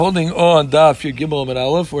Holding on Daf Yud Gimel and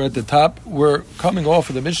Aleph, we're at the top. We're coming off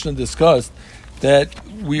of the Mishnah discussed that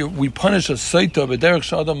we punish a Sotah b'derech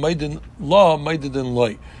she'adam maidin la maidin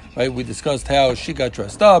loy. Right? We discussed how she got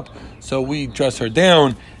dressed up, so we dress her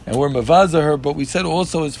down and we're mavaza her. But we said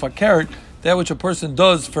also is fakert, that which a person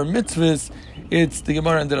does for mitzvahs. It's the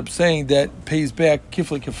Gemara ended up saying that pays back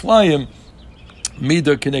kifli kiflayim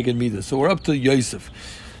midah keneged midah. So we're up to Yosef.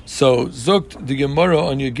 So Zukt the Gemara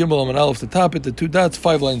on your Gimel and Aleph, the top at the two dots,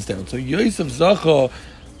 5 lines down. So Yosef Zacha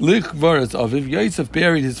lich varas aviv. Yosef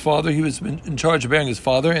buried his father. He was in charge of burying his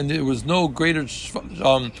father, and there was no greater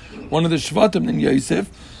one of the shvatim than Yosef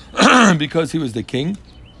because he was the king.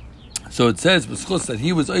 So it says that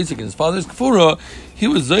he was Isaac in his father's kfura. He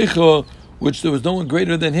was Zeicha, which there was no one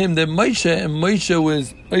greater than him than Moshe, and Moshe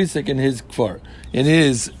was Isaac in his kfar, in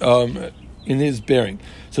his bearing.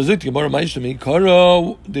 So Zik Gemara Maishami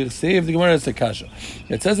Kara the save the Gemara Sakasha.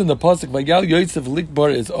 It says in the pasuk Vayal Yosef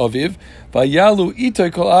Likbar is Aviv, Vayalu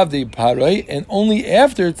Itoy Kol Avdei Parai, and only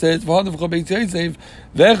after it says Vahadav Chabeis Yosef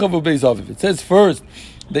Vechav Beis Aviv. It says first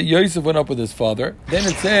that Yosef went up with his father. Then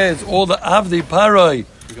it says all the Avdei Parai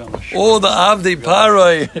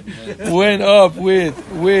went up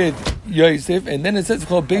with Yosef, and then it says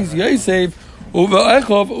called Beis Yosef.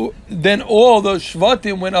 Then all the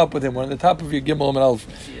Shvatim went up with him. We're on the top of your Gimel and Aleph.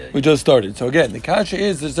 We just started. So again, the kasha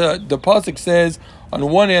is the pasuk says on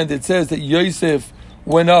one hand it says that Yosef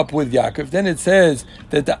went up with Yaakov. Then it says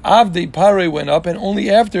that the Avdei Parei went up, and only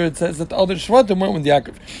after it says that the other Shvatim went with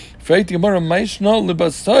Yaakov.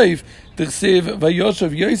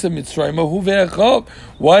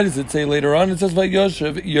 Why does it say later on? It says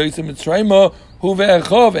Vayoshev Yosef Mitzrayma hu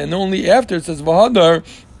ve'achav, and only after it says Vahadar.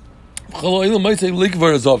 So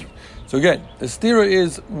again, the stira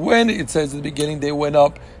is when it says at the beginning they went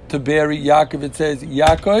up to bury Yaakov, it says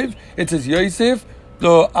Yaakov, it says Yosef,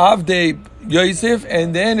 the Avdei Yosef,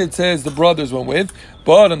 and then it says the brothers went with.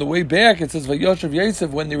 But on the way back it says Vayoshev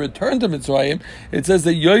Yosef, when they returned to Mitzrayim, it says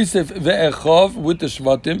that Yosef ve'echav with the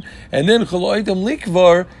Shvatim, and then Chaloidim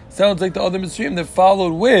Likvar sounds like the other Mitzrayim that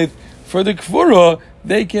followed with. For the Kfura,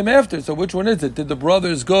 they came after. So which one is it? Did the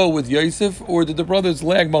brothers go with Yosef, or did the brothers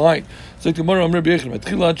lag behind? So tomorrow, at the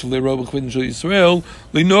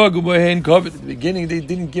beginning, they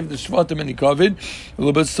didn't give the Shvatim any kavod.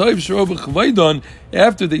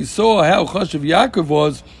 After they saw how Chashav Yaakov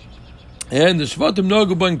was, and the Shvatim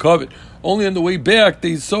Nagu Ben kavod. Only on the way back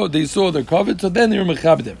they saw their kavod, so then they were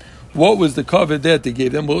mechabed them. What was the kavod that they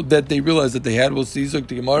gave them, that they realized that they had? We'll see Zuk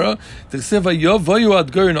the Gemara. It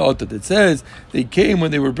says they came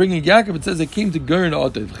when they were bringing Yaakov. It says they came to Gerin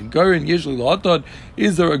Atad. Gerin usually Atad.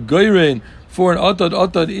 Is there a Gerin for an Atad?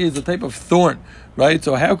 Atad is a type of thorn, right?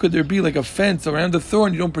 So how could there be like a fence around a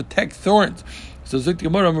thorn? You don't protect thorns. So Zuk the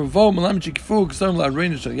Gemara,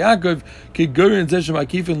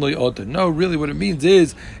 no, really what it means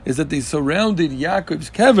is that they surrounded Yaakov's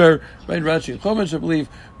kever, right? Rashi and Chomesh, I believe,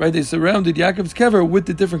 right? They surrounded Yaakov's kever with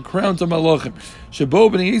the different crowns of Malachim. Shebo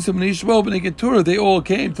b'nei Yisrael b'nei Yishmael b'nei Keturah, they all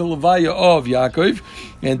came to Levaya of Yaakov,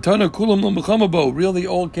 and Tana Kulam lo Mechamabo, really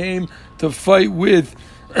all came to fight with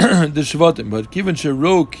the Shvatim. But given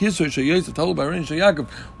Shero Kisur Yosef told by Aron Yaakov,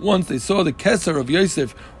 once they saw the Keser of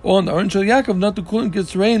Yosef on Aron Yaakov, not to Kulim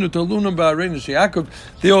Kisreinu to Lunam by Aron Yaakov,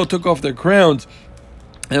 they all took off their crowns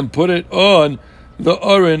and put it on the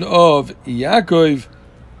Aron of Yaakov.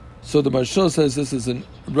 So the Marshal says this is a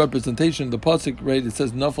representation of the pasuk, right? It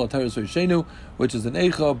says Nafla Teres Shenu, which is an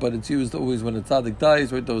Eicha, but it's used always when a tzadik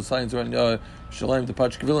dies, right? Those signs are on Shalim, the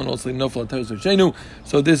Pachkavil, and also Nafla Teres Shenu.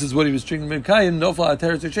 So this is what he was treating Mikayim, Nafla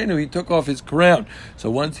Teres Shenu. He took off his crown.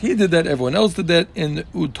 So once he did that, everyone else did that. In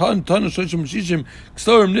Utan Tan Shoshim Shishim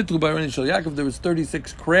Ksorim Nitru by Rani Shal Yaakov, there was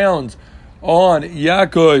 36 crowns on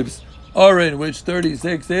Yaakov's Aron, which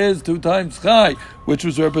 36 is 2 times Chai, which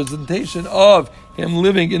was a representation of him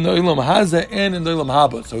living in the Olam Haza and in the Olam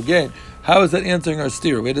Haba. So again, how is that answering our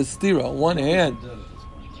stira? We had a stira on one hand.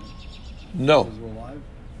 No.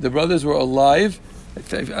 The brothers were alive.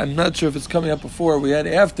 I'm not sure if it's coming up before. We had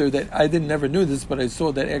after that. I never knew this, but I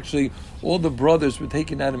saw that actually all the brothers were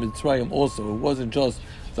taken out of Mitzrayim also. It wasn't just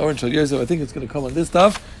Zoran Shal Yosef. I think it's going to come on this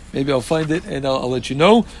stuff. Maybe I'll find it and I'll let you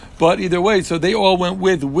know. But either way, so they all went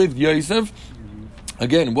with Yosef.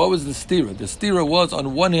 Again, what was the stira? The stira was,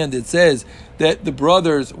 on one hand, it says that the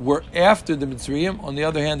brothers were after the Mitzrayim. On the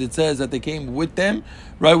other hand, it says that they came with them,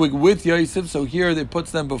 right, with Yosef. So here it puts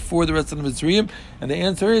them before the rest of the Mitzrayim. And the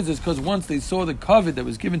answer is because once they saw the kavod that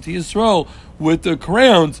was given to Yisrael with the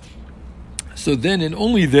crowns, so then and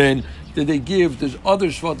only then did they give the other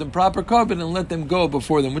Shvatim proper covet and let them go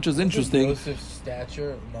before them, which is interesting. Yosef's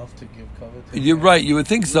stature enough to give covet to You're right, you would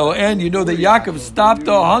think so. And you know that Yaakov stopped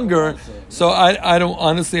the hunger. So I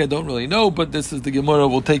don't really know, but this is the Gemara.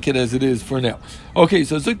 We'll take it as it is for now. Okay,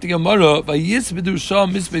 so Zuk the Gemara, Vayisbedu Shah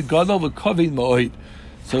Misbed Gadol v'Kaved Ma'od.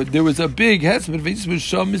 So there was a big hesed, Vayisbedu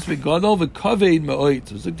Shah Misbed Gadol v'Kaved Ma'od.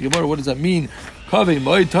 So Zuk the Gemara, what does that mean? Kaved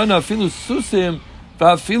Ma'od, Tana Afilu Susim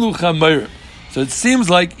v'Afilu Chamayrim. So it seems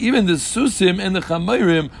like even the Susim and the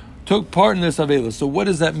Chamayrim took part in this Avelis. So what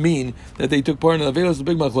does that mean, that they took part in the Avelis? The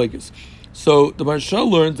big machlokes. So the Maharsha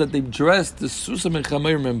learns that they dressed the Susim and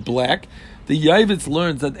Chamayrim in black. The Yavitz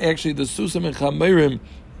learns that actually the Susim and Chamayrim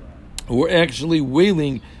were actually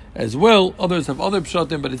wailing as well. Others have other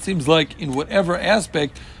pshatim, but it seems like in whatever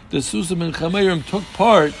aspect, the Susim and Chamayrim took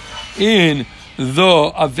part in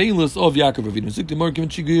the Avelis of Yaakov Avinu.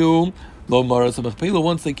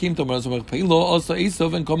 Once they came to Maras Machpelah, also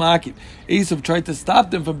Esav and Komakiv. Esav tried to stop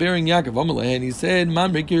them from bearing Yaakov. And he said,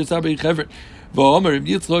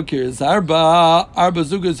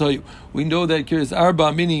 we know that Kiris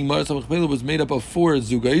Arba, meaning Maras Machpelah, was made up of 4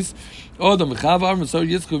 zugais.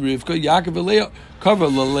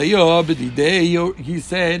 He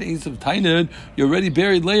said, Esav Tainad, you already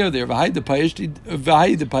buried Leah there.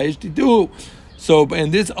 So,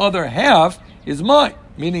 and this other half is mine.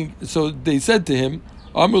 Meaning, so they said to him,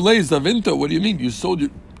 Amrulei Zavinta, what do you mean? You sold your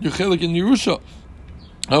chelik in Yerusha.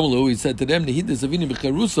 Amrulei, he said to them, Nehida Zavini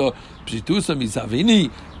Becherusa, Pshitusa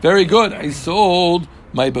Mizavini. Very good, I sold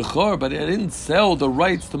my Bechor, but I didn't sell the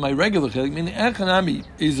rights to my regular chelik. Meaning, Echanami,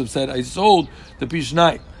 Esav said, I sold the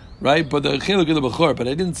Pishnai, right? But the chelik of the Bechor, but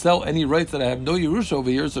I didn't sell any rights that I have no Yerusha over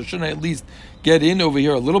here, so shouldn't I at least get in over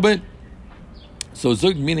here a little bit? So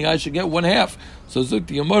Zuk, meaning I should get 1/2. So Zuk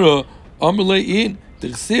the Gemara, Amrulei in. So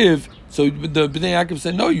the Bnei Yaakov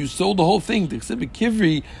said, no, you sold the whole thing.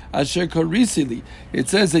 Kivri asher karisili. It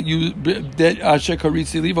says that asher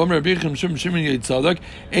karisili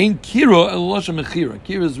ain't kira a lashon mechira.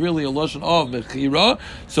 Kira is really a lashon of mechira.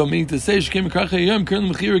 So meaning to say shkem krachayim kern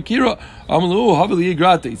mechira kira. Amalu haveli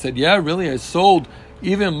igrate. He said, yeah, really, I sold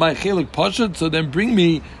even my chelik pashat. So then bring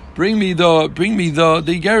me the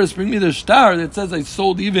Igeris, bring me the star that says I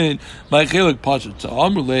sold even my chelik pashat. So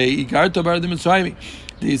Amrulei Igarta bar the Mitzrayim.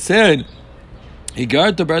 They said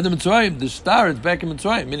Igarta bar the Mitzrayim. The star is back in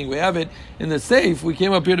Mitzrayim, meaning we have it in the safe. We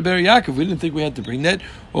came up here to bury Yaakov. We didn't think we had to bring that.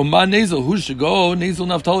 Or Ma Nazel, who should go? Nazel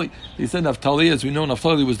Naphtali. They said Naphtali, as we know,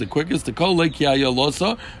 Naphtali was the quickest. The Kol like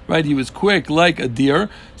Yayalosa, right? He was quick like a deer.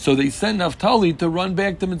 So they sent Naphtali to run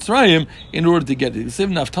back to Mitzrayim in order to get it. They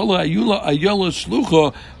said Naphtali Ayula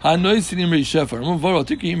Shlucha Hanoisin Imrei Shefer. Mavaro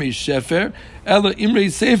Tiki Imrei Shefer Ella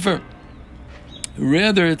Imrei Sefer.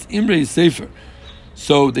 Rather, it's Imrei Sefer.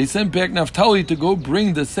 So they sent back Naphtali to go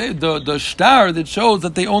bring the star that shows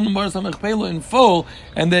that they own the Maras HaMachpelah in full,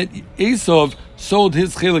 and that Esav sold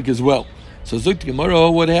his chelik as well. So Zuk Gemara,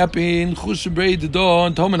 what happened? Chushem Brei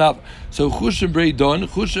Don Tomanav. So Chushem Brei Don,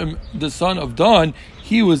 Chushem the son of Don,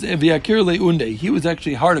 he was Eviakir Leunde. He was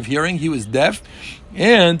actually hard of hearing. He was deaf,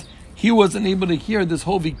 and he wasn't able to hear this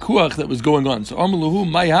whole vikuach that was going on. So Amrulahu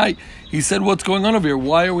my hai. He said, "What's going on over here?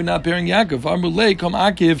 Why are we not bearing Yaakov?" Amrulei come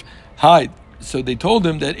Akiv hide. So they told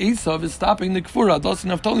him that Esav is stopping the Kfura.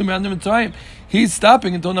 He's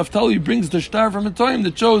stopping until Naphtali brings the star from Mitzrayim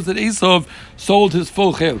that shows that Esav sold his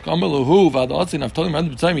full chelik.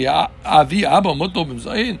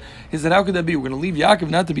 He said, how could that be? We're going to leave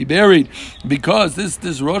Yaakov not to be buried because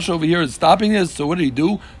this Rosh over here is stopping this. So what did he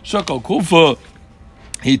do? Shakal Kufa.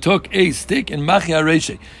 He took a stick and Machi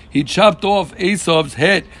Areshe. He chopped off Esav's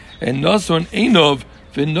head and Nason Einov.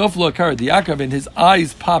 The Yaakov and his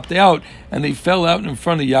eyes popped out and they fell out in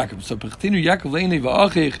front of Yaakov.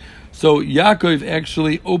 So Yaakov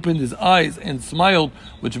actually opened his eyes and smiled,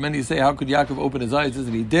 which many say, how could Yaakov open his eyes?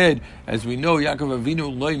 Isn't he dead? As we know, Yaakov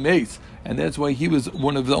Avinu loy meis, and that's why he was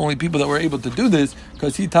one of the only people that were able to do this,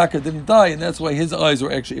 because he taka didn't die, and that's why his eyes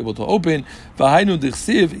were actually able to open.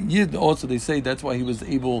 Also they say that's why he was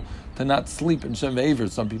able to not sleep in Shem Ve'aver.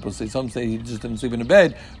 Some people say, some say he just didn't sleep in a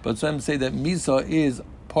bed, but some say that Misa is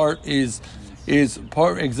part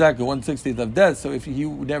exactly 1/60th of death. So if he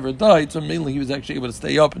never died, so mainly he was actually able to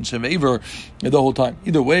stay up in Shem Ve'aver the whole time.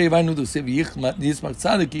 Either way, if I knew the Siv Yismach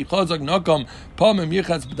Tzadik Chazak Nakam Pamim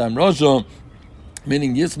Yichatz B'Dam Raja.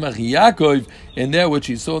 meaning Yismach Yaakov, and that which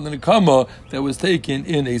he saw in the Nekama that was taken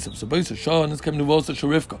in Esav. So Beis Shah and this coming to also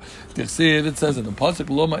Sharifka. It says in the pasuk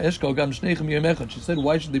Loma Eshkal Gam Shneichem Yemechad. She said,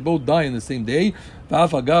 why should they both die in the same day?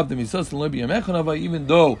 V'af Agav the Misas and Lebi Yemechad Avai. Even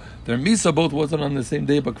though their Misa both wasn't on the same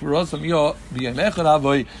day, but Kvarasam Yah Yemechad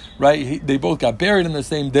Avai, right? They both got buried in the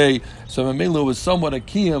same day. So Mamela was somewhat a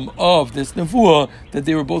kiyum of this nevuah that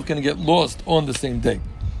they were both going to get lost on the same day.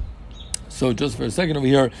 So just for a second over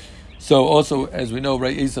here. So also, as we know,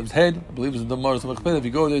 right, Esav's head, I believe it's in the Mars of Achbed. If you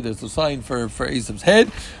go there, there's a sign for Esav's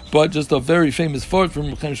head. But just a very famous fort from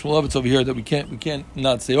Chaim Shmulovitz over here that we can't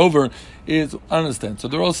not say over is, I understand. So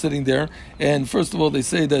they're all sitting there, and first of all, they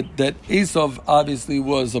say that Esav obviously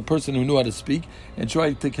was a person who knew how to speak and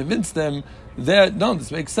tried to convince them that, no, this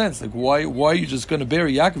makes sense. Like, why are you just going to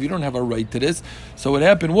bury Yaakov? You don't have a right to this. So what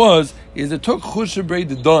happened is it took Chushabrei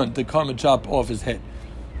the Don to come and chop off his head.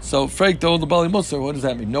 So, Frank told the Bali Musar, what does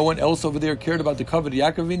that mean? No one else over there cared about the covered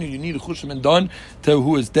Yaakovinu. You need a Chushim and Don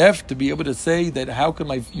who is deaf to be able to say that how could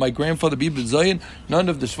my grandfather be B'Zayin? None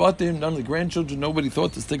of the Shvatim, none of the grandchildren, nobody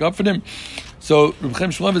thought to stick up for them. So, Reb Chaim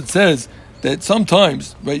Shmulovitz says that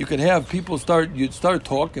sometimes, right, you can have people start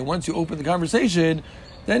talk, and once you open the conversation,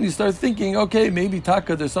 then you start thinking, okay, maybe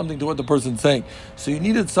Taka, there's something to what the person's saying. So you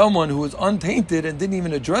needed someone who was untainted and didn't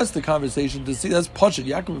even address the conversation to see that's Pashut.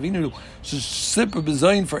 Yaakov Avinu should sip a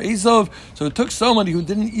bezayin for Esav. So it took somebody who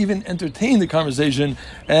didn't even entertain the conversation,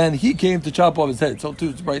 and he came to chop off his head. So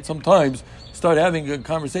too, right, sometimes start having a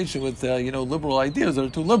conversation with liberal ideas that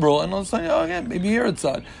are too liberal, and I'll say, oh yeah, maybe here it's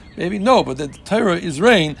not, maybe no, but the Torah is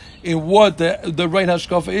reign in what the right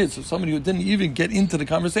hashkafa is. So somebody who didn't even get into the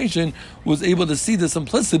conversation was able to see the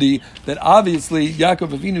simplicity that obviously Yaakov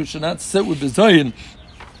Avinu should not sit with the Zion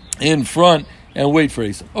in front and wait for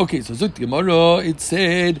Esau. Okay, so Zuk Gemara, it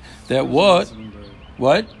said that what?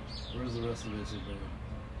 Where's the rest of Esau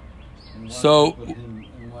buried? So And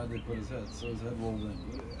why they put his head? So his head rolled in. I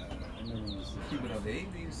never understood. Keep it away,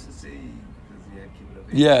 they used to say. Keep it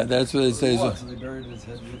away. yeah, that's what it says. So they buried his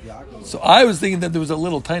head with Yaakov. So I was thinking that there was a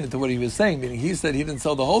little tiny to what he was saying, meaning he said he didn't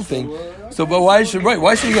sell the whole thing. But why should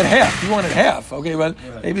he get half? He wanted half. Okay, but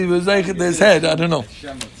maybe it was like his head. I don't know.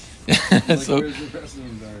 So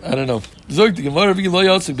I don't know. So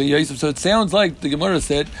it sounds like the Gemara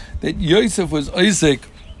said that Yosef was Isaac,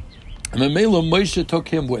 and Mamela Moshe took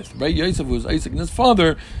him with. Right? Yosef was Isaac and his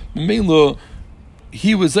father. Mamela,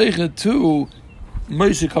 he was Isaac too.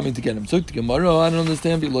 Moshe coming to get him. So the Gemara, I don't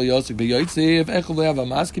understand. How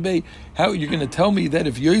you're going to tell me that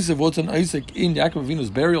if Yosef wasn't Isaac in Yaakov Avinu's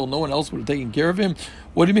burial, no one else would have taken care of him?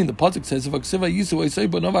 What do you mean? The pasuk says, it says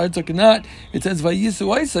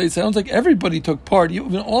Vayisu. It sounds like everybody took part.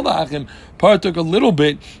 Even all the Achim part took a little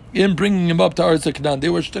bit in bringing him up to Aretz Canaan. They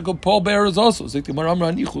were shtickle pallbearers also.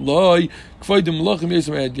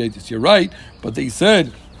 You're right, but they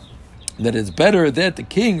said that it's better that the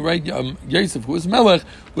king, right, Yosef, who was Melech,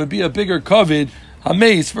 would be a bigger kovid,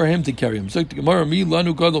 Hameis, for him to carry him. So the Gemara, mi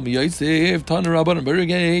lanu gadol mi Yosef, Tana Rabban,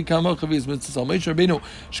 Berge, Kamal Chaviz, Mitzvah Moshe Rabeinu,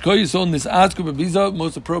 Shkoy Yison, this Atzku Bebiza,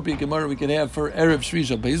 most appropriate Gemara we can have for Erev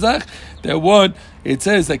Shvisha Pesach. That what it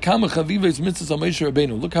says that Kamal Chaviv is Mitzvah Moshe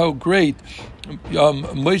Rabeinu. Look how great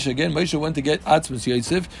Moshe went to get Atzmus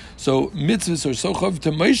Yosef. So mitzvahs are so chav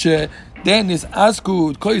to Moshe. Then his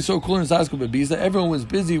asku, koy so cool in his asku bebiza. Everyone was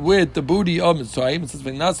busy with the booty of Mitzrayim. It says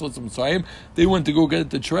v'naslos Mitzrayim. They went to go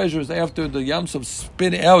get the treasures after the Yamsov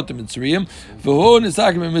spit out the Mitzrayim. V'ho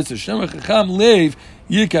nisakim mitzvah. Shem chacham leiv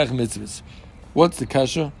yikach mitzvahs. What's the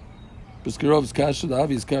kasha? Briskarov's kasha. The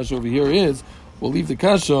obvious kasha over here is we'll leave the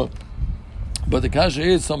kasha, but the kasha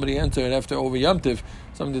is somebody entered after over Yom Tiv.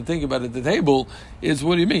 Something to think about at the table is,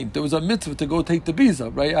 what do you mean? There was a mitzvah to go take the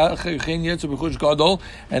biza, right?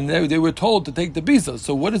 And they were told to take the biza.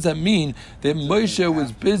 So what does that mean? That Moshe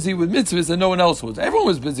was busy with mitzvahs and no one else was. Everyone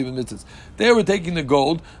was busy with mitzvahs. They were taking the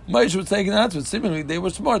gold. Moshe was taking the mitzvahs. Similarly, they were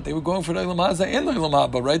smart. They were going for the Ilam Haza and the Ilam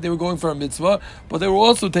Haba, right? They were going for a mitzvah, but they were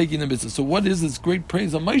also taking the mitzvah. So what is this great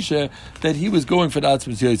praise of Moshe that he was going for the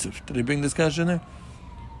Atzmus Yosef? Did they bring this question there?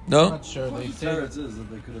 No? I'm not sure. They say it is that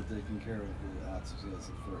they could have taken care of the Atzmus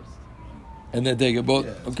Yosef first. And then take a boat.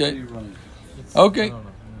 Yeah, okay. Okay.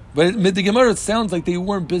 But the Gemara, it sounds like they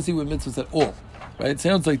weren't busy with mitzvahs at all. Right? It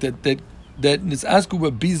sounds like that Nisasku wa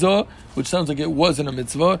Biza, which sounds like it wasn't a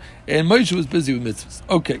mitzvah, and Moshe was busy with mitzvahs.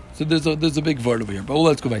 Okay, so there's a big vart over here, but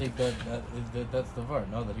let's go back. I think that's the vart,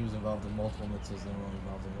 no? That he was involved in multiple mitzvahs and only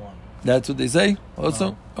involved in one. That's what they say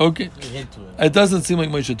also? No. Okay. Into it. It doesn't seem like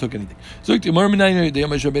Moshe took anything. So how did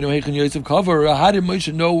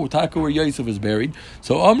Moshe know Taka where Yosef was buried?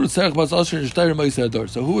 So who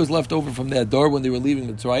was left over from that door when they were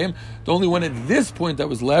leaving Mitzrayim? The only one at this point that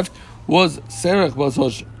was left was Serach Bas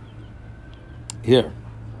Osher. Here.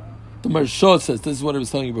 The Marsha says, this is what I was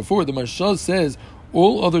telling you before, the Marsha says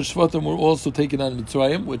all other Shvatim were also taken out of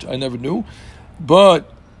Mitzrayim, which I never knew,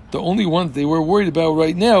 but the only one they were worried about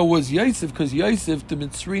right now was Yosef, because Yosef, the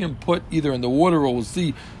Mitzrayim put either in the water or we'll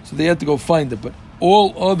see, so they had to go find it, but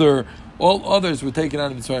all others were taken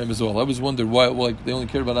out of Mitzrayim as well. I was wondering why, like, they only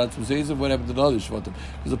cared about Atzmus Yosef. What happened to the other Shvatim?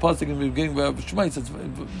 Because the pasuk in the beginning of Shemai says,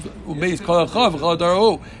 "Umeis kol hachav v'chol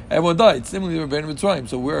hadarahu." Everyone died. Similarly, rabeinu Mitzrayim.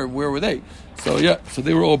 So where were they? So so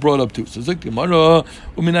they were all brought up too. So Zik Gemara,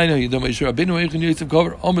 Uminayna Yidam Yisrael Rabeinu Eichin Yosef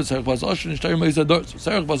Cover Omer Serach Bas Asher Nishtayim Meisador. So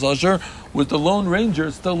Serach Bas Asher was the lone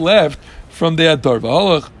ranger still left from the Adar.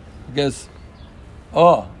 V'halach, I guess.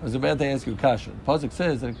 I was about to ask you a question. The pasuk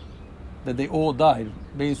says that they all died.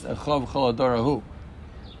 Based achav chol hadarahu.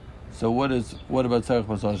 So what about Sarach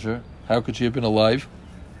Bas Asher? How could she have been alive?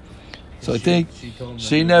 So I think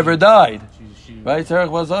she never died. Right?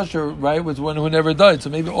 Sarach Bas Asher, right, was one who never died. So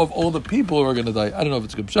maybe of all the people who are going to die. I don't know if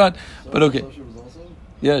it's a good shot, but okay.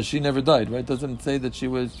 Yeah, she never died, right? Doesn't it say that she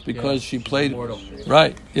was because she played immortal.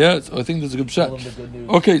 Right? Yeah, so I think that's a good shot.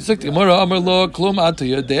 Okay, so Gemara Amar Lo Klum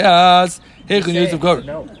Ataya Deas Heichun Yosef Kor.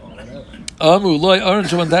 Amru Lo Aron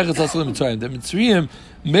Shavan Tachas Asalim Mitzrayim. The Mitzrayim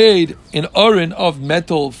made an aron of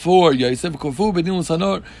metal for Yosef Kofu Benilus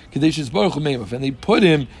Hanor Kadeshis Baruch Meimav, and they put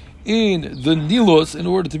him in the Nilos in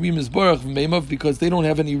order to be Mizbarach Meimav because they don't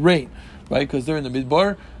have any rain, right? Because they're in the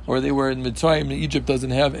Midbar, or they were in Mitzrayim, and Egypt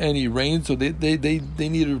doesn't have any rain, so they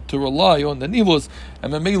needed to rely on the Nilos,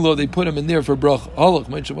 and Mamelo they put him in there for brach. Halach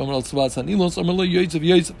Moshe Amar Tzvas Nilos Amar Lo Yosef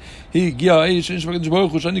Yosef He Gia Eish Shvach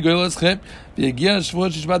Baruch Shani Goyel Eschem V'Gia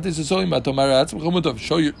Shvach Shvat Yisolim Atomar Atz V'Chomotov.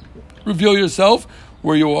 Show you, reveal yourself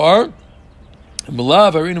where you are.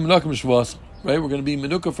 Malav Arinu Menakim Shvas. Right, we're going to be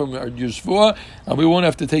menuka from our Yeshua, and we won't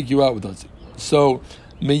have to take you out with us. So,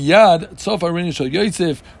 miyad tzof arin shel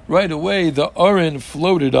Yosef. Right away, the aron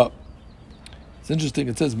floated up. It's interesting.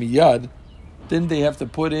 It says miyad. Didn't they have to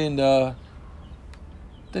put in?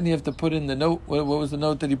 Didn't he have to put in the note? What was the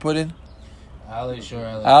note that he put in? Ali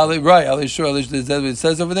Shur. Right, Ali Shur. Is that what it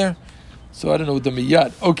says over there? So I don't know what the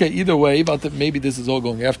miyad. Okay, either way, maybe this is all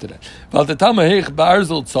going after that.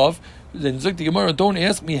 Then Zukti Gemara, don't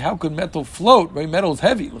ask me how could metal float, right? Metal is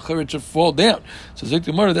heavy, it should fall down. So Zukti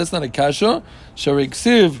Gemara, that's not a kasha. Sharik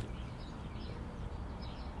Siv.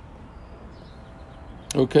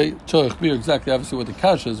 Okay, exactly obviously what the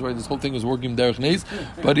kasha is, right? This whole thing is working derech nes.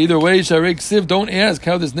 But either way, Sharik Siv, don't ask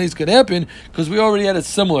how this nes could happen, because we already had a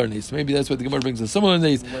similar nes. Maybe that's what the Gemara brings, a similar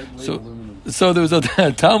nes. So there was a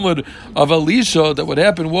Talmud of Elisha that what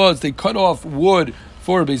happened was they cut off wood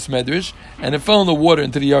for a base medrash, and it fell in the water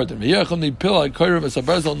into the Yarden.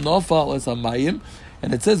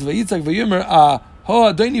 And it says,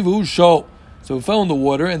 so it fell in the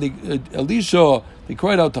water, and Elisha, they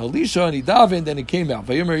cried out to Elisha, and he davened, and it came out.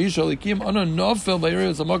 Elisha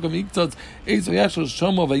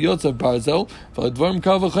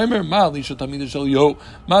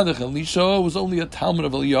was only a Talmud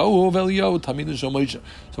of Eliyahu.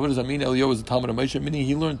 So what does that mean? Eliyahu was a Talmud of Moshe, meaning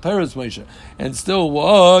he learned Paras Moshe. And still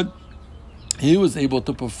what? He was able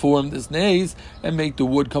to perform this naze and make the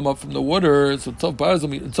wood come up from the water. So tzav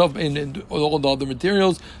barzum, tzav in all the other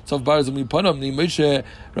materials, tzav barzum yipanam ni Moshe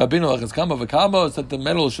rabeinu lachas kama v'kama, so that the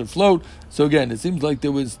metal should float. So again, it seems like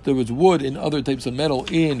there was wood in other types of metal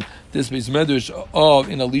in this base medrash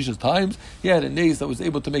in Elisha's times. He had a naze that was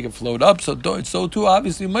able to make it float up. So too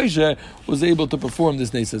obviously Moshe was able to perform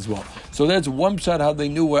this naze as well. So that's one shot how they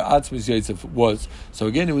knew where Atzmus Yosef was. So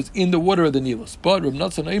again, it was in the water of the Nilos. But Reb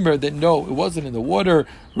Natsan Omer that no, it wasn't in the water,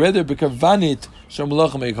 rather b'karvanit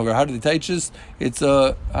shamalachim meikover. How do they teach this? It's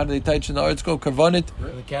how do they teach in the art? It's called karvanit.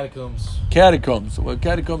 The catacombs. Catacombs. Well,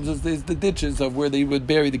 catacombs is the ditches of where they would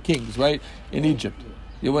bury the kings, right? In Egypt.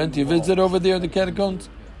 You visit over there in the catacombs?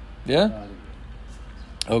 Yeah?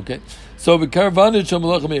 Okay. So the karvanit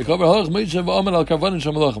shamalachim meikover. Halach Moshe v'Amar al karvanit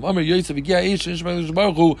shamalachim. Amar Yosef v'gia ish nishmach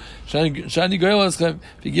Baruch Hu shani goyel eschem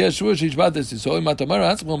v'gia shvur shishbat es Yisrael matamar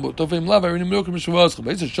atzmam b'tofim lav arinim menukim shvuaschem.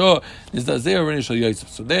 Beis Shah is the zeh arin shel Yosef.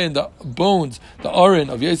 So then the bones, the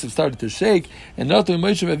aron of Yosef started to shake, and nothing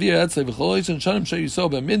Moshe v'via etzei v'chol and shanim shei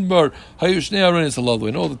Yisrael b'midbar hayu shnei aronis halalu.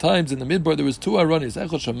 In all the times in the midbar there was two aronis,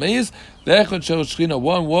 echad shameis v'echad shel shchina.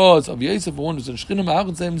 One was of Yosef, one was in shchina.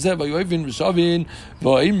 Ma'achad zeim zeh v'yoivin v'shavin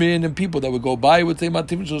v'aimin, and people that would go by would say, what's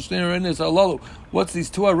these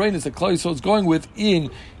two arenas that Klal Yisrael is going with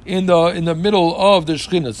in the middle of the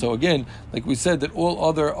Shechina? So again, like we said, that all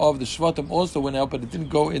other of the Shvatim also went out, but it didn't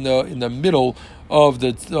go in the middle of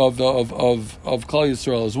Klal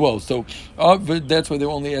Yisrael as well. So that's why they're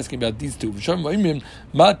only asking about these two.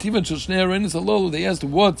 They asked,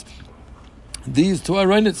 what's these two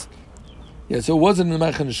arenas? Yeah, so it wasn't in the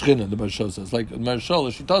Machan Shechina, the Marshal says. Like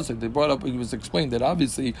Marshal, she does it. They brought up, it was explained that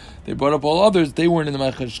obviously they brought up all others, they weren't in the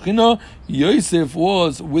Machan Shechina. Yosef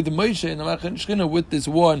was with Moshe in the Machan Shechina with this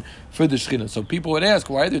one for the Shechina. So people would ask,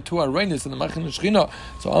 why are there two Arainis in the Machan Shechina?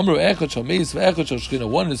 So Amru Echad Shal Meis Ve'echad Shal Shechina.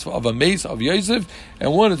 One is of a Meis of Yosef,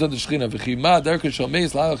 and one is of the Shechina. V'chima Derka Shal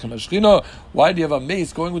Meis La'alachem HaShechina. Why do you have a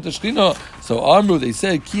Meis going with the Shechina? So Amru, they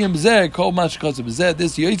said, Kiyam Zeh, Kol Mashkaz B'Zeh.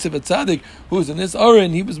 This Yosef Tzadik, who's in this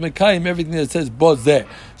Arin, he was Mekayim everything that says Bozeh.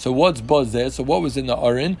 So what's Bozeh? So what was in the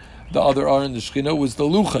Arin? The other Arin, the Shechina, was the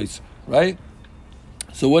Luchais, right?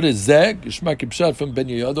 So what is Zeh? Geshmak Kipshat from Ben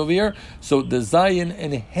Yod over here. So the Zayin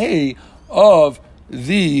and Hey of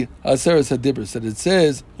the Aseres HaDibros, that it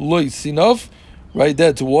says Loi Sinov, right?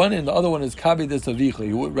 That's one, and the other one is Kabi Des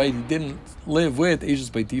Avichli, right? He didn't live with Eishes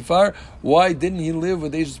Beitifar. Why didn't he live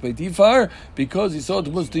with Eishes Beitifar? Because he saw the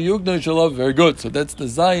Musta Yugna Shalom. Very good. So that's the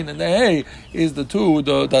Zayin and the Hey is the two,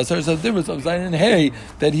 the Aseres HaDibros of Zayin and Hey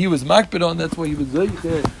that he was makbid on. That's why he was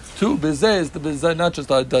Zayich. Two bezeh is the bezeh, not just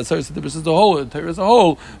the Aseres HaDibros as a whole, the Torah as a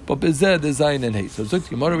whole, but bezeh the Zayin and Hey. So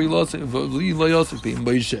Gemara we lost it. And if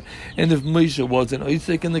Moshe wasn't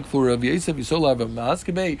Isaac in the Kfura of Yosef, you still have a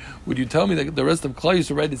Maskebe. Would you tell me that the rest of Klal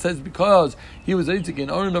Yisrael, right? It says because he was Isaac in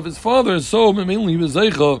Aaron of his father, so mainly he was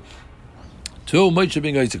Zeicha to Moshe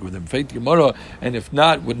being Isaac with him. Faith Gemara, and if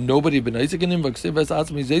not, would nobody have been Isaac in him? V'ksiv es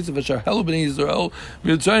atzmi Yosef v'shar helu b'nei Yisrael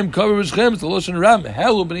v'yitzayim kavru v'shchem the loshen ram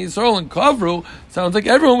helu b'nei Yisrael and kavru sounds like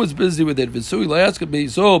everyone was busy with it. V'sui layaska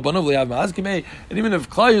b'Yisrael b'nov le'av ma'askimei, and even if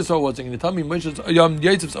Klal Yisrael wasn't going to tell me Moshe's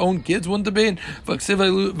Yosef's own kids wouldn't have been. V'ksiv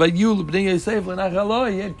v'yul b'nei Yosef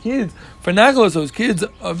l'nachaloi, he had kids for Nachala, so his kids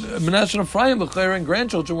Menashe and Ephraim l'chayr and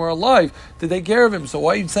grandchildren were alive to take care of him. So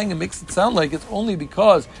why are you saying it makes it sound like it's only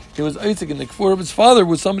because he was Isaac in the Kfur of his father?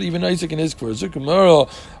 Was somebody even Isaac in his Kfur?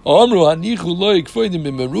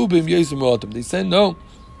 They said no,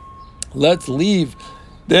 let's leave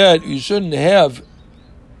that. You shouldn't have.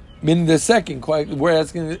 Meaning the second, we're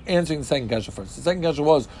answering the second kasha first. The second kasha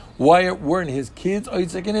was, why weren't his kids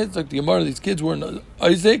Isaac in it? Like the Gemara, these kids weren't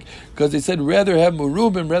Isaac, because they said rather have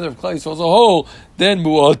Merubim, rather have Klal Yisrael as a whole, than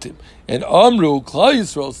Mu'atim. And Amru, Klal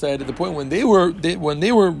Yisrael said at the point when they were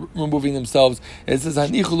removing themselves, it says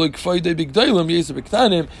it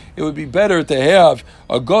would be better to have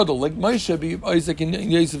a gadol like Moshe be Isaac in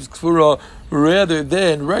Yosef's Kfura rather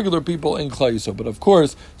than regular people in Klal Yisrael. But of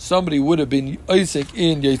course, somebody would have been Isaac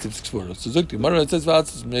in Yosef's Kfura. So Zukti Gemara says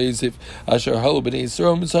Yosef Asher Halu b'nei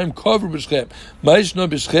Yisrael Mitzrayim Kavru b'Shechem Ma'ishno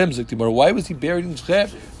b'Shechem. Zukti Gemara, why was he buried in Shechem?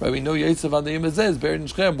 Right, we know Yosef on the Yemazeh is buried in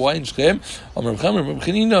Shechem. Why in Shechem? Amar Chamer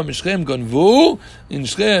Chanina Mishchem Ganvu. In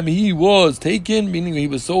Shechem he was taken, meaning he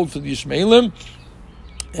was sold for the Yishmaelim,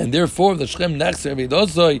 and therefore the Shechem Nachzer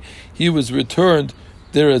Avidosai he was returned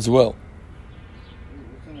there as well.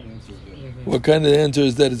 What kind of answer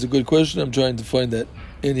is that? It's a good question. I'm trying to find that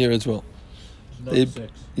in here as well. Note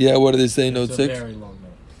 6. Yeah, what do they say? Note 6? It's a very long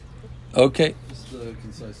note. Okay. Just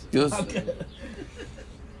concise. Yes. Okay.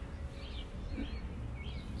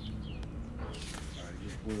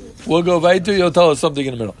 We'll go right to you'll tell us something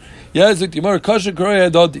in the middle. Yes, the Gemara Kasha Kroya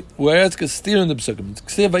Dodi. We ask a steer in the psukim.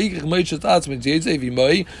 Ksiv vayikach Moshe atzmei Yosef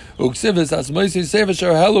imay uksiv es atzmei Yosef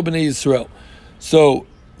asher halu b'nei Yisrael. So,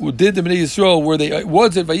 did the Bnei Yisrael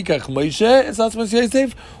was it vayikach Moshe es atzmei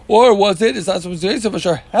Yosef, or was it es atzmei Yosef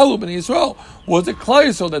asher halu b'nei Yisrael? Was it Klal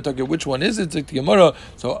Yisrael that took it? Which one is it? It's the Gemara.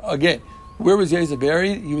 So again, where was Yosef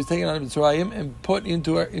buried? He was taken out of Mitzrayim and put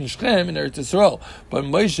into in Shechem in Eretz Yisrael. But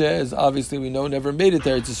Moshe, as obviously we know, never made it to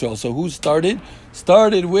Eretz Yisrael. So who started?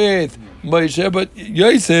 Started with Moshe, but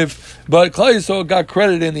Yosef, but Klal Yisrael got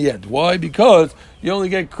credit in the end. Why? Because you only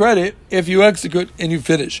get credit if you execute and you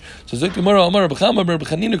finish. So Zik Gemara Amar B'Chama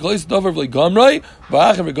B'Chanina Klal Yisrael Dover V'Gamrei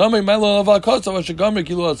V'Achav V'Gamrei Ma'lo Avakotzav V'Shegamrei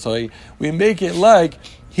Kilu Atzai. We make it like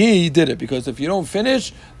he did it, because if you don't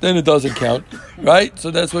finish, then it doesn't count, right?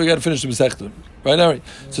 So that's why we got to finish the Masechta, right? All right.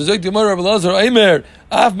 So Zok Gemara Rabbi Lazar Aimer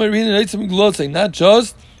Af Marin and Eitzim Glotze, not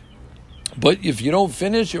just, but if you don't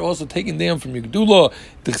finish, you're also taking down from your Gedula,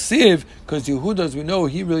 T'chsiv, because Yehuda, as we know,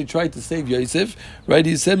 he really tried to save Yosef, right?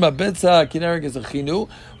 He said, Ma betza kinarek es achinu,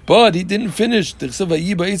 but he didn't finish. After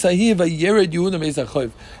he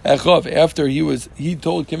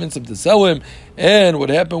convinced him to sell him, and what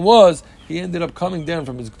happened was he ended up coming down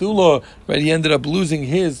from his Gdula, right? He ended up losing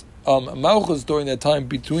his Malchus during that time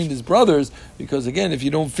between his brothers, because again, if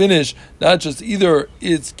you don't finish, not just either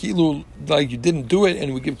it's Kilu, like you didn't do it,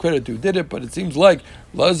 and we give credit to who did it, but it seems like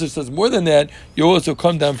Lazar says more than that, you also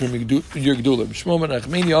come down from your Gdula.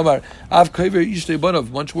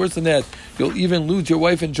 Much worse than that, you'll even lose your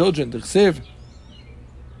wife and children.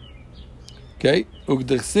 Okay?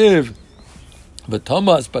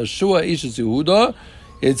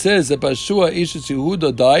 it says that Bashua Ishes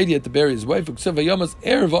Yehuda died, he had to bury his wife.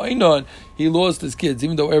 He lost his kids,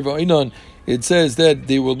 even though Erva Einon, it says that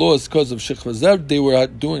they were lost because of Shechva Zerah, they were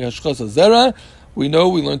doing Hashchas Zerah. We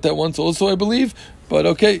learned that once also, I believe. But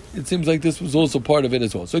okay, it seems like this was also part of it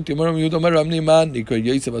as well. Why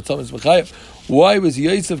was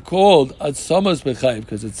Yosef called Atzamas B'chayev?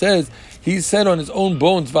 Because it says he said on his own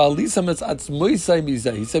bones, he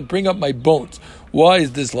said, bring up my bones. Why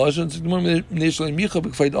is this lashon?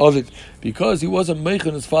 Because he wasn't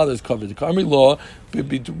making his father's cover. The Karmi law,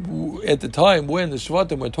 at the time when the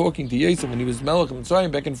Shvatim were talking to Yosef, when he was Melech and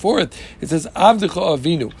Mitzrayim back and forth, it says, Avdecha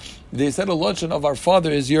Avinu. They said a lashon of our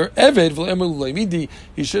father is your Eved.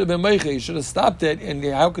 He should have been Meicha. He should have stopped it. And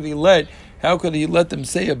how could he let them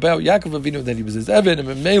say about Yaakov Avinu that he was his Eved? And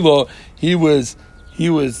in Melo, he was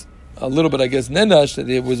a little bit, I guess, nenash, that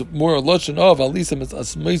it was more a lashon of Alisam is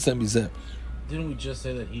Asmeisam Bizeh. Didn't we just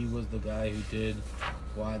say that he was the guy who did?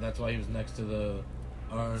 Why? That's why he was next to the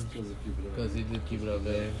arm, because he did keep it up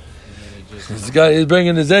there. This guy is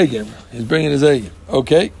bringing his A game.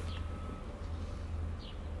 Okay.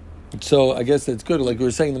 So I guess that's good. Like we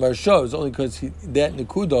were saying, the Maharsha is only because that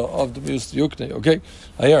Nekuda of the Mius Yukne. Okay,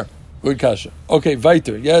 Ayar, good kasha. Okay,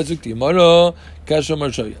 weiter. Yeah, Zukti Yamara, kasha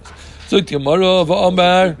Maharsha. Yes, Zukti Yamara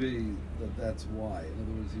va'Amar. That's why. In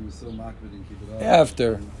other words, he was so makbid and keep it up.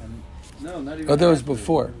 After. No, not even. Oh, that was after,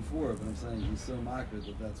 before. Before, but I'm saying he's so makbid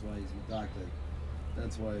that that's why he's medactic.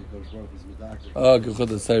 That's why Kodesh Baruch is medactic. Oh,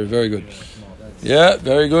 Gechut very good. Yeah,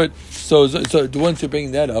 very good. So once you're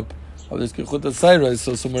bringing that up. Of this Gechut HaSayra,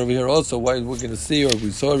 so somewhere over here also, why we're going to see, or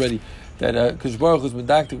we saw already, that Kodesh Baruch was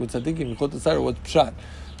medactic with tzadikim, Gechut HaSayra, what's pshat?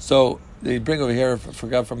 So they bring over here,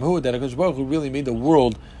 forgot from who, that Kodesh Baruch really made the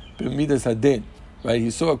world b'midas hadin, right?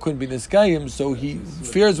 He saw it couldn't be niskayim, so he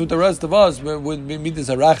fears with the rest of us with midas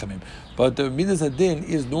harachamim. But the midas hadin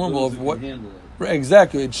is normal of what.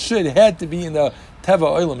 Exactly, it had to be in the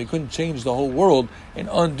teva olam. He couldn't change the whole world and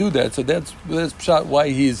undo that. So that's pshat why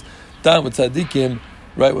he's done with tzadikim.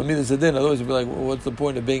 Right, when midas hadin, otherwise you'd be like, well, what's the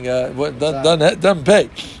point of being done pay?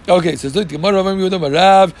 Okay, so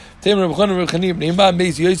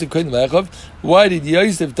why did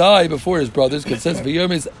Yosef die before his brothers? Because it says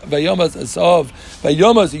Vayomas Asav,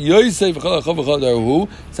 Vayomas Yosef.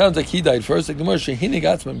 Sounds like he died first. Like the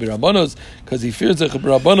moshe because he fears the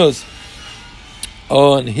Rabbanos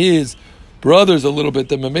on his brothers a little bit,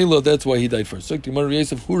 the Mamelo, that's why he died first. So Timar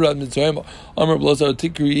Yosef Hurad Mitzrayim Amar Blazar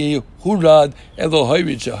Tikri Hurad Elo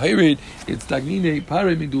Hayrid Shahayrid. It's Tagnine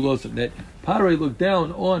Pare Midulosim. That Pare looked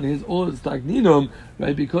down on his old Stagninum,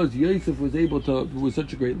 right? Because Yosef was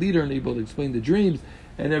such a great leader and able to explain the dreams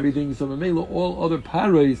and everything. So Mamelo, all other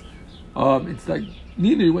Pares, it's like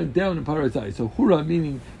Nina went down in Pare's eyes. So Hurad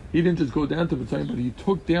meaning he didn't just go down to Mitzrayim, but he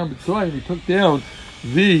took down Mitzrayim. He took down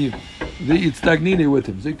the Itstagnine with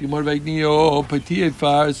him.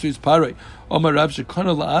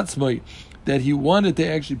 That he wanted to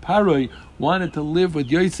actually Paroi wanted to live with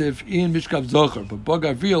Yosef in Mishkav Zochar, but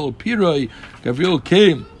Gavriel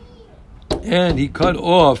came and he cut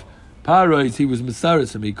off Paroi. He was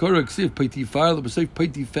Mesaris him.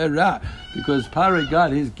 Because Paroi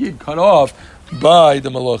got his kid cut off by the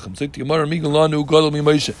Malachim.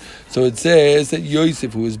 So it says that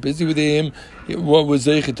Yosef, who was busy with him, what was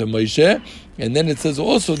Zeichet to Moshe, and then it says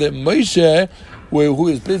also that Moshe, who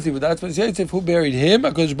is busy with that, was Yosef, who buried him,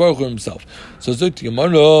 HaKadosh Baruch Hu himself. So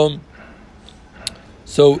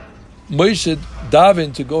Moshe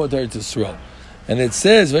davened to go into Eretz Yisrael, and it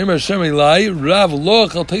says,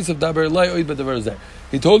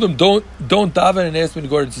 he told him, don't daven and ask me to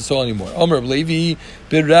go to Yisrael anymore. Omer Levi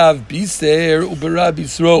berav biser uberav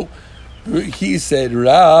bisro. He said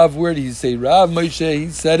Rav. Where did he say Rav? Moshe. He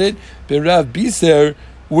said it berav biser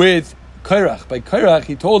with Kairach. By Kairach,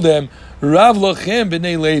 he told them Rav lochem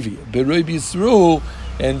b'nei Levi beroi bisro,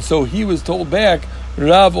 and so he was told back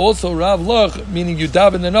Rav also Rav loch, meaning you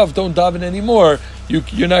daven enough, don't daven anymore.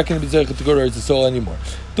 You're not going to be zeichet to go to Yisrael anymore.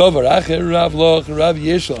 Dovar acher Rav loch Rav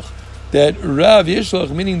yeshlach. That Rav Yishlach,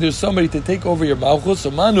 meaning there's somebody to take over your Malchus,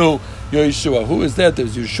 so Manu Yeshua. Who is that?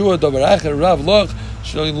 There's Yeshua, Davaracher, Rav Lach,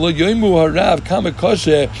 Shlo Yoimu HaRav, Kama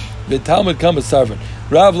Koshe, V'Talmud Kama Sarvan.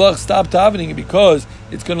 Rav Lach stopped davening because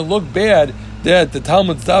it's going to look bad that the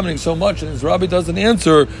Talmud's davening so much and his Rabbi doesn't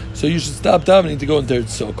answer, so you should stop davening to go into it.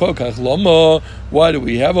 So, Kokach Lama, why do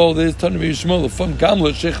we have all this? Tanum Yishmol, from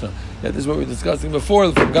Gamla Shechna. This is what we were discussing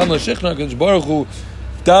before, from Gamla Shechna, because Baruch Hu,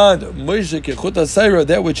 Moshe Gechut HaSayra,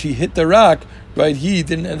 that which he hit the rock, right? He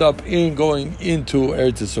didn't end up going into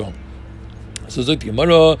Eretz Yisrael. So Zok the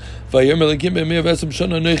Gemara, Vayomer Lekim B'Me'av Esem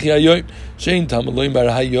Shana Noichi Hayoim. Shein Tam Elohim Bar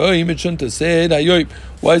Hayoim. It shouldn't have said Hayoim.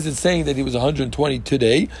 Why is it saying that he was 120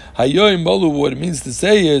 today? Hayoim Malu. What it means to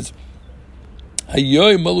say is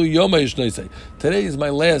Hayoim Malu Yoma Yishnoisei. Today is my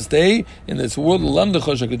last day in this world.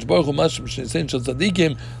 Lamdechosh Hakadosh Baruch Hu Mashim Shneisen Shel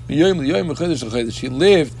Tzadikim Miyoim Liyoim Mechodesh Lechodesh. He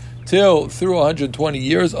lived through 120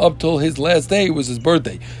 years, up till his last day was his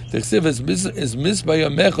birthday. The chsiv is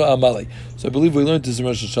misbayamecha amalei. So I believe we learned this in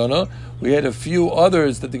Rosh Hashanah. We had a few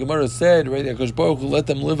others that the Gemara said, right? Hakadosh Baruch Hu let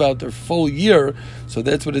them live out their full year. So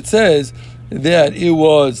that's what it says. That it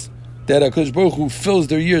was that Hakadosh Baruch Hu fills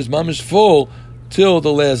their years mamish full till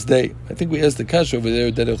the last day. I think we asked the kasha over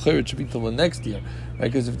there that it should be till the next year, right?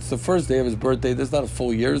 Because if it's the first day of his birthday, that's not a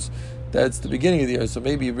full years. That's the beginning of the year. So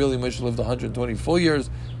maybe really Moshe lived 120 full years,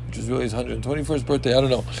 which is really his 121st birthday. I don't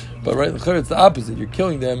know. But right, it's the opposite. You're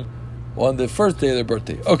killing them on the first day of their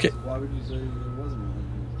birthday. Okay. Why would you say there wasn't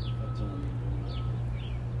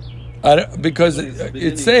one? Because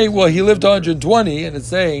it's saying, well, he lived 120, and it's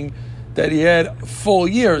saying that he had full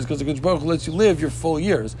years, because the Hakadosh Baruch Hu lets you live your full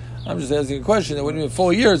years. I'm just asking a question that when you have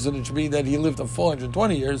full years, then it should be that he lived a full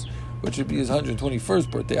 120 years, which would be his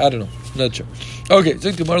 121st birthday. I don't know. I'm not sure. Okay. How do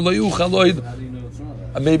you know it's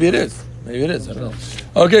not that? Maybe it is. Maybe it is. I don't know.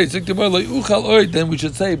 Okay, then we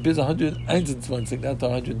should say biz 121, not to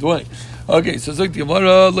 120. Okay, so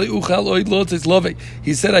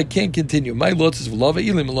he said, I can't continue. My lotus of love,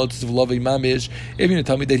 ilim lotus of love, mamish. If you're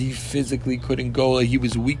tell me that he physically couldn't go, he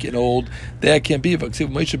was weak and old, that can't be. He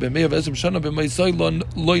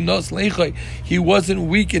wasn't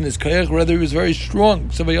weak in his kayach, rather he was very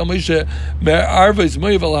strong.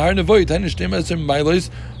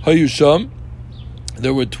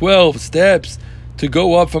 There were 12 steps to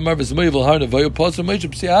go up from Arvis Moivel Harnavoy.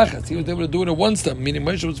 He was able to do it in one step, meaning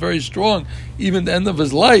Moshe was very strong, even the end of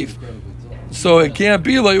his life. So it can't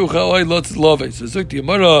be like Uchaloi Lots Love. So Sukti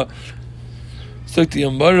Yamara. Sukti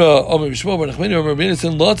Yamara, Omer Bishmo, Barachmini, Omer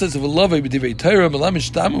Benison, lots of love, B'divei Torah,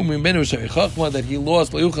 Melamish Tamu, Mimenu, Shari Chachma, that he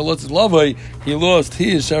lost, Leucha, lots of love, he lost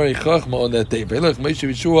his Shari Chachma on that day. Velech, Moshe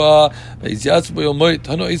Yeshua, V'Yizyatz B'Yomoy,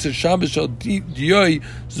 Tano Isa Shabbos, Shal Diyoy,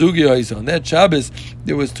 Zugi Isa. On that Shabbos,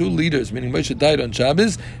 there was two leaders, meaning Moshe died on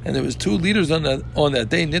Shabbos, and there was two leaders on that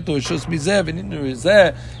day, Nitnu Rishos Mizev, and Nitnu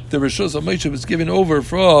Rizeh, the Rishos of Moshe was given over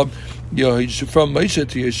from Moshe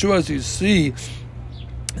to Yeshua, so you see,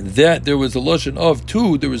 that there was a lashon of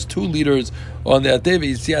two. There was two leaders on that day. There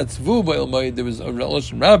was a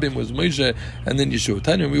lashon Rabbim was Moshe and then Yeshua.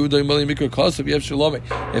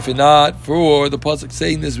 If not for the pasuk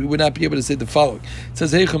saying this, we would not be able to say the following. It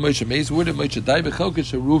says, "Hey Moshe, Meis, where did Moshe die? Bechelka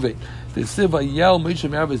Sheruvein. The Siva Yal Moshe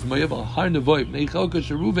Merav is Moav al Har Nevoy. Bechelka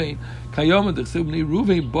Sheruvein Kayom the Siv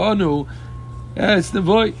Neruvein Banu Es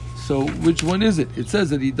Nevoy." So which one is it? It says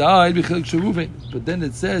that he died Bechelka Sheruvein, but then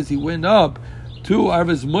it says he went up to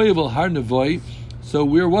Arvis Moav Har Nevoy. So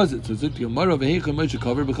where was it? So Zuk Yamara V'Heicha Moshe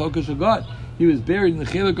covered B'Chalka Shel God. He was buried in the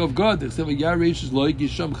Chelek of God. The Chsev Yareish is like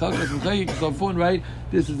Yisham Chalkas V'Chayik Zafon. Right?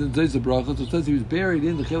 This is in Zayis Bracha. So it says he was buried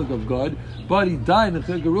in the Chelek of God, but he died in the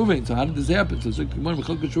Chelek of Ruvain. So how did this happen? So Zuk Yamara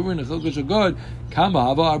B'Chalka Shel Ruvain and Chelek Shel God. Kama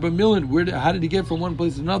Hava Arba Milan. How did he get from one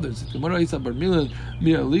place to another? Zuk Yamara Isa Bar Milan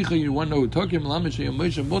Mi Alicha. You want to know who took him? Lamish Yom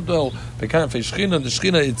Moshe Model. The kind of Shechina. The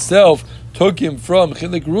Shechina itself took him from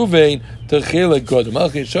Chelek Ruvain to Chelek God.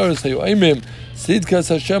 Malchei Sharas Hayu Aimim. Sidkas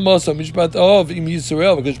Hashem also Mishpat of Im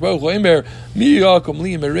Yisrael because Baruch Hu Emer Mi Yakum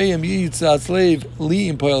Li Mereim Yitzat Slave Li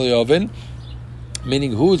Im Poelioven,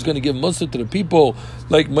 meaning who is going to give Musa to the people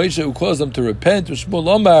like Moshe who caused them to repent. Shmuel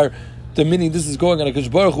Omar, the meaning this is going on because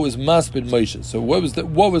Baruch Hu is Maspid Moshe. So what was the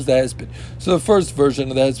hesped? So the first version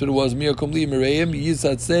of the hesped was Mi Yakum Li Mereim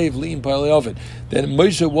Yitzat Slave Li Im Poelioven. Then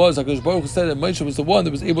Moshe was because Baruch Hu said that Moshe was the one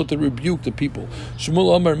that was able to rebuke the people.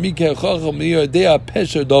 Shmuel Omar Mikeh Chacham Miyadea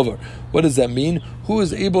Pesher Dover. What does that mean? Who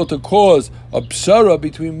is able to cause a pshara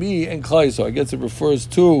between me and Klai? So I guess it refers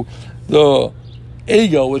to the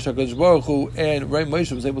Egel, which HaKadosh Baruch Hu and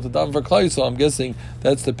Moshe was able to daven for Klai. So I'm guessing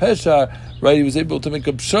that's the Pesha, right? He was able to make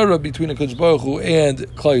a pshara between HaKadosh Baruch Hu and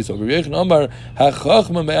Klai. So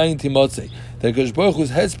that HaKadosh Baruch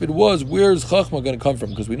Hu's hesped was, where's Chachma going to come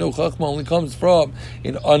from? Because we know Chachma only comes from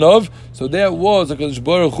in Anav, so that was HaKadosh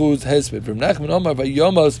Baruch Hu's hesped. From Nachman Omar,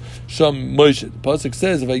 Vayomas Sham Moshe. The pasuk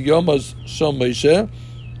says, Vayomas Sham Moshe.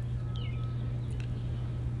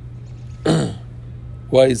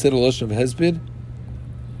 Why is it a lashon of hesped?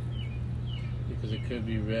 Because it could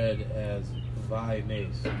be read as Vai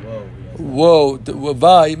Mace. Whoa.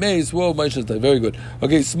 Vai Mace. Whoa, Moshe died. Very good.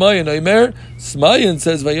 Okay, Smayan Omer. Smayan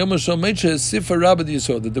says Vayomashal Moshe Sifar Rabad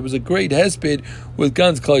Yisod, that there was a great hesped with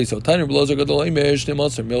Gans Klal Yisrael. Tanya Blazer Gadol Omer Shnei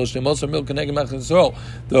Moser Mil Keneged Machnas Yisrael.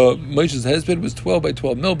 The Moshe's hesped was 12 by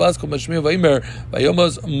 12 mil. Baskol Mashmir Vayimer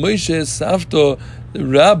Vayomas Moshe Safto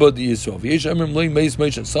Rabad Yisrael. Yesh Amrim Lo Mace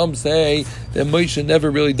Moshe. Some say that Moshe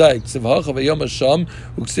never really died. Ksiv Hacha Vayomasham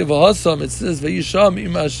Uksiv Hasam. It says Vayisham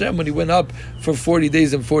Im Hashem when he went up for 40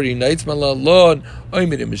 days and 40 nights. Malalon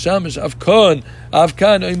Oimin Mishamish Avkan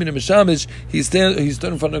Oimin Mishamish. He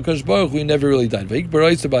stood in front of Kadosh Baruch Hu. He never really died. Vayik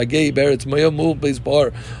Baraisa Bagei Beretz Mayam Mul Beis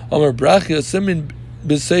Bar Amar Brachia Simin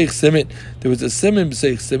B'Seich Simin. There was a Simin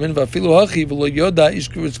B'Seich Simin. Vafilu Hachi V'Lo Yoda Ish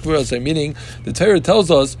K'Vurasai. Meaning the Torah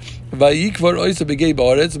tells us Vayikvar Oisa Begei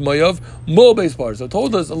Baretz Mayav Mul Beis Bar. So it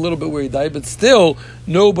told us a little bit where he died, but still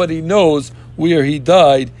nobody knows where he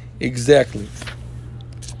died exactly.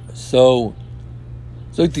 So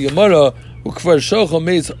the Gemara Ukvar Shocha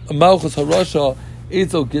Meis Malchus Harasha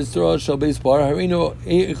Eitzel Gisra Shal Beis Bar Rabeinu.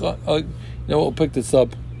 We'll pick this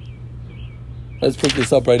up. Let's pick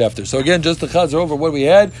this up right after. So again, just to chazer over what we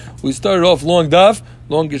had. We started off long geshmak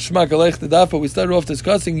alech the daf, but we started off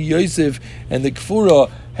discussing Yosef and the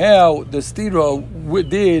Kfura, how the stira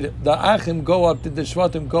did the Achim go up, did the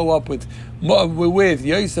Shvatim go up with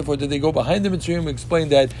Yosef, or did they go behind the Mitzrayim? We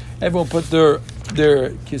explained that everyone put their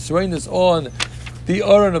kisreinis on the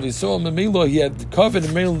Aron of Yisrael. Mamilo, he had covered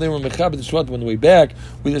and Mamilo, they were mechabed the Shvatim on the way back.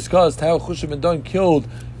 We discussed how Chushav and Dan killed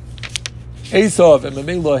Esav, and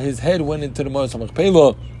Mamela, his head went into the Mount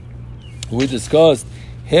Machpelah. We discussed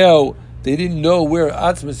how they didn't know where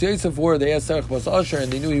Atzmas Yosef were. They asked Sarach Bas Asher,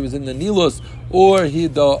 and they knew he was in the Nilus, or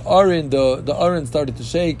the Aron started to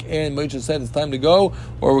shake, and Moshe said, it's time to go,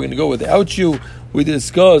 or we're going to go without you. We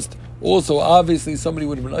discussed also, obviously, somebody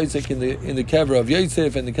would have been Isaac in the kever of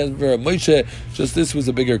Yosef and the kever of Moshe. Just this was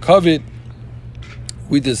a bigger covet.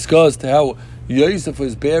 We discussed how Yosef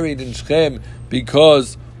was buried in Shechem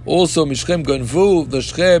because also Mishchem Ganvu, the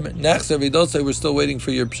Shechem Nachzer Vidosai. We're still waiting for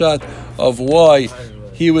your pshat of why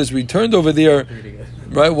he was returned over there.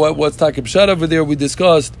 Right? What's Takib pshat over there? We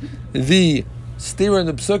discussed the stira and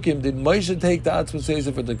the psukim. Did Moshe take the Atzmas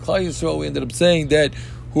Yosef for the Klal Yisrael? We ended up saying that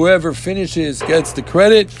whoever finishes gets the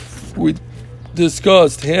credit. We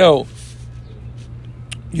discussed how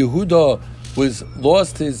Yehuda was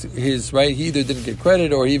lost his right. He either didn't get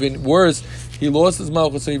credit, or even worse, he lost his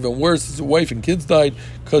malchus. Or even worse, his wife and kids died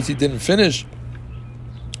because he didn't finish.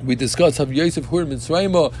 We discussed how Yosef Hur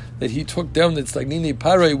Mitzrayim, that he took down the Stagnini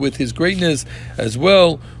Paray with his greatness as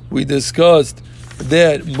well. We discussed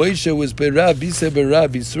that Moshe was Berab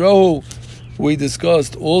Yisrael. We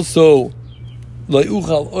discussed also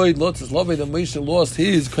La'uchal Oid Lotzes Lavei, that Moshe lost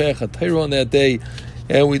his Koyach HaTorah on that day,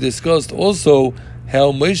 and we discussed also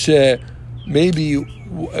how Moshe we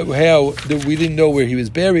didn't know where he was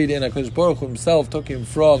buried, and HaKadosh Baruch Hu himself took him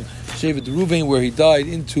from Shevet Ruvain, where he died,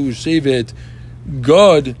 into Shevet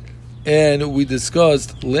Gad. And we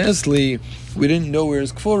discussed, lastly, we didn't know where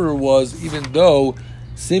his Kfurah was, even though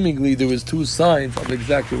seemingly there was two signs of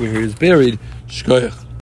exactly where he was buried. Shkoyach.